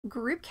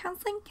group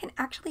counseling can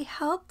actually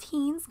help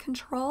teens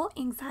control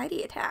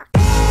anxiety attacks.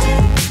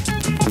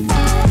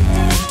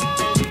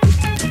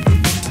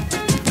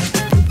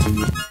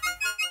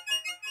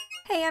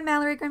 Hey, I'm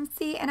Mallory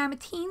Grimsey, and I'm a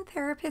teen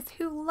therapist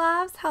who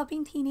loves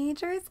helping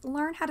teenagers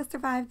learn how to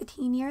survive the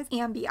teen years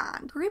and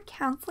beyond. Group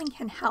counseling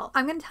can help.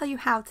 I'm going to tell you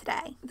how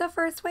today. The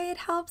first way it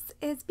helps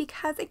is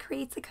because it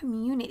creates a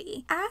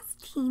community. As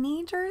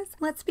teenagers,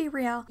 let's be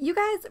real, you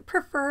guys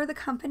prefer the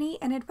company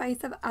and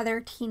advice of other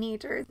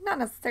teenagers, not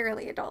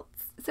necessarily adults.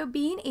 So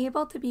being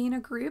able to be in a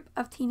group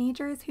of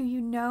teenagers who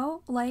you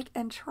know, like,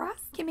 and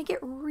trust can make it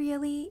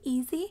really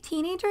easy.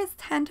 Teenagers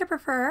tend to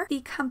prefer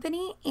the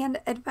company and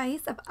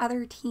advice of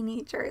other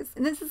teenagers,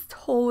 and this is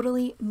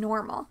totally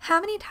normal. How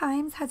many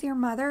times has your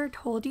mother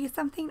told you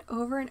something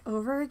over and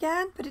over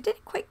again, but it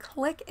didn't quite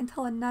click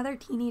until another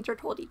teenager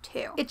told you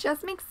too? It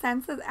just makes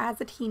sense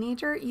as a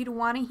teenager, you'd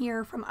want to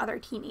hear from other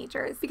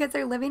teenagers because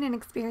they're living and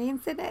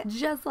experiencing it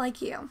just like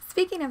you.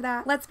 Speaking of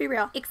that, let's be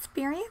real.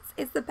 Experience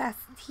is the best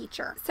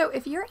teacher. So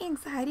if your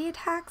anxiety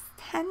attacks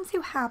tend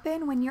to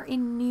happen when you're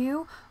in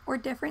new or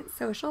different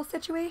social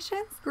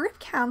situations, group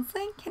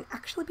counseling can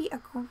actually be a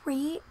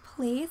great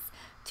place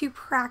to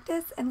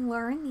practice and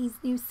learn these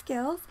new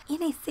skills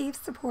in a safe,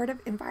 supportive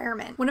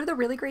environment. One of the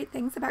really great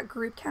things about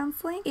group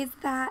counseling is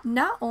that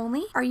not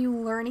only are you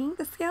learning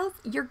the skills,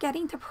 you're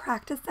getting to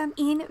practice them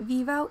in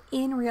vivo,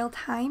 in real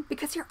time,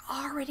 because you're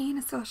already in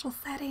a social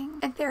setting.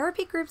 And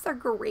therapy groups are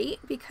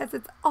great because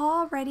it's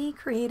already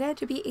created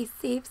to be a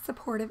safe,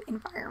 supportive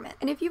environment.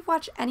 And if you've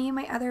watched any of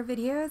my other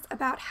videos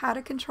about how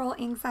to control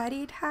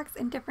anxiety attacks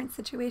in different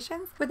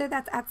situations, whether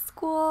that's at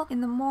school,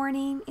 in the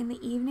morning, in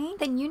the evening,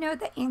 then you know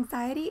that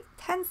anxiety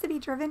tends to be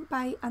driven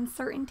by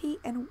uncertainty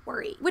and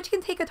worry, which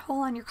can take a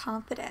toll on your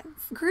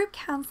confidence. Group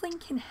counseling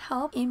can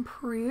help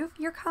improve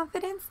your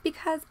confidence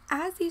because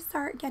as you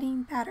start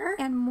getting better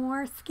and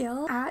more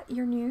skilled at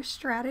your new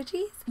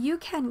strategies, you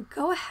can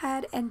go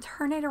ahead and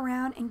turn it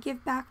around and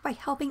give back by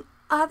helping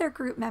other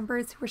group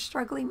members who are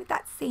struggling with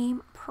that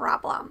same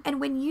problem. And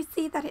when you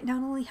see that it not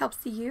only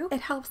helps you,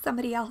 it helps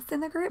somebody else in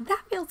the group,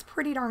 that feels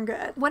pretty darn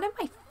good. One of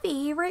my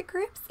favorite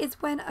groups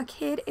is when a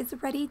kid is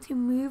ready to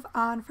move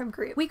on from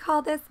group. We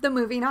call this the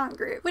moving on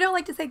group. We don't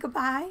like to say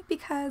goodbye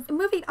because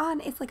moving on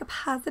is like a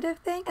positive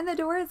thing and the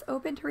door is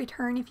open to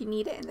return if you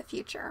need it in the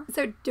future.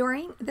 So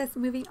during this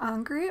moving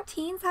on group,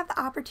 teens have the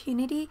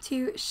opportunity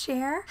to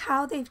share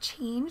how they've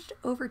changed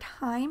over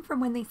time from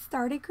when they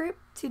started group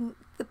to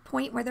the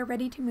point where they're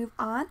ready to move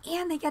on,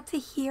 and they get to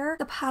hear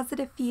the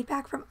positive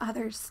feedback from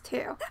others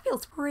too. That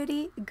feels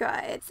pretty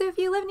good. So if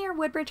you live near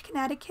Woodbridge,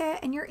 Connecticut,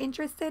 and you're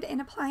interested in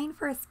applying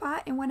for a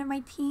spot in one of my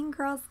teen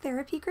girls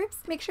therapy groups,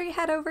 make sure you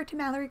head over to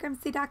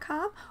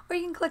MalloryGrimsey.com, or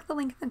you can click the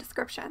link in the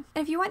description.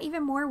 And if you want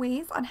even more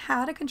ways on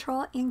how to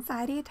control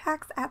anxiety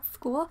attacks at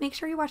school, make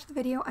sure you watch the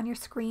video on your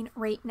screen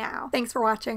right now. Thanks for watching.